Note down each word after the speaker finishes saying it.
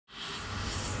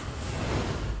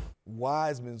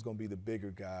Wiseman's going to be the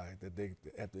bigger guy that they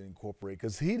have to incorporate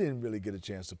because he didn't really get a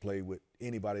chance to play with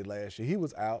anybody last year. He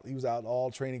was out. He was out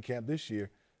all training camp this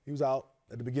year. He was out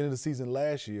at the beginning of the season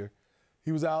last year.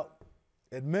 He was out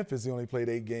at Memphis. He only played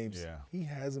 8 games. Yeah. He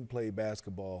hasn't played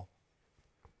basketball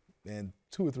in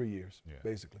 2 or 3 years,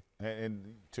 basically.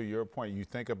 And to your point, you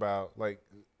think about, like,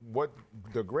 what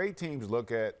the great teams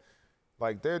look at,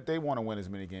 like, they want to win as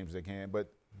many games as they can,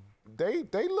 but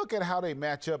they look at how they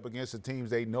match up against the teams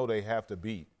they know they have to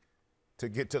beat to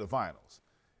get to the finals.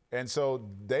 And so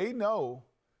they know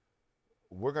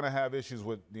we're going to have issues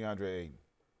with DeAndre Ayton.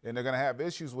 And they're going to have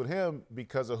issues with him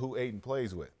because of who Ayton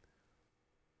plays with.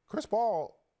 Chris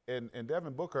Paul and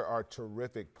Devin Booker are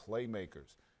terrific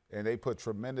playmakers, and they put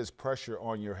tremendous pressure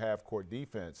on your half-court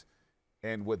defense.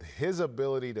 And with his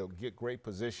ability to get great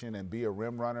position and be a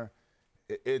rim runner,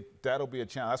 that'll be a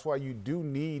challenge. That's why you do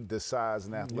need the size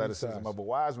and athleticism of a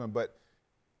Wiseman. But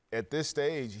at this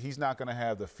stage, he's not going to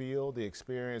have the feel, the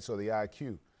experience, or the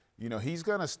IQ. You know, he's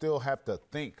going to still have to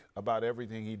think about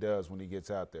everything he does when he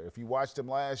gets out there. If you watched him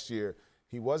last year,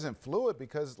 he wasn't fluid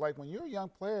because, like, when you're a young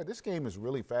player, this game is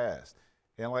really fast.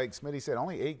 And like Smitty said,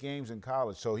 only 8 games in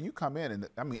college. So you come in and,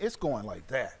 I mean, it's going like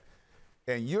that.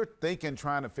 And you're thinking,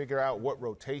 trying to figure out what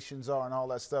rotations are and all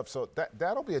that stuff. So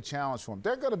that'll be a challenge for them.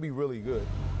 They're going to be really good.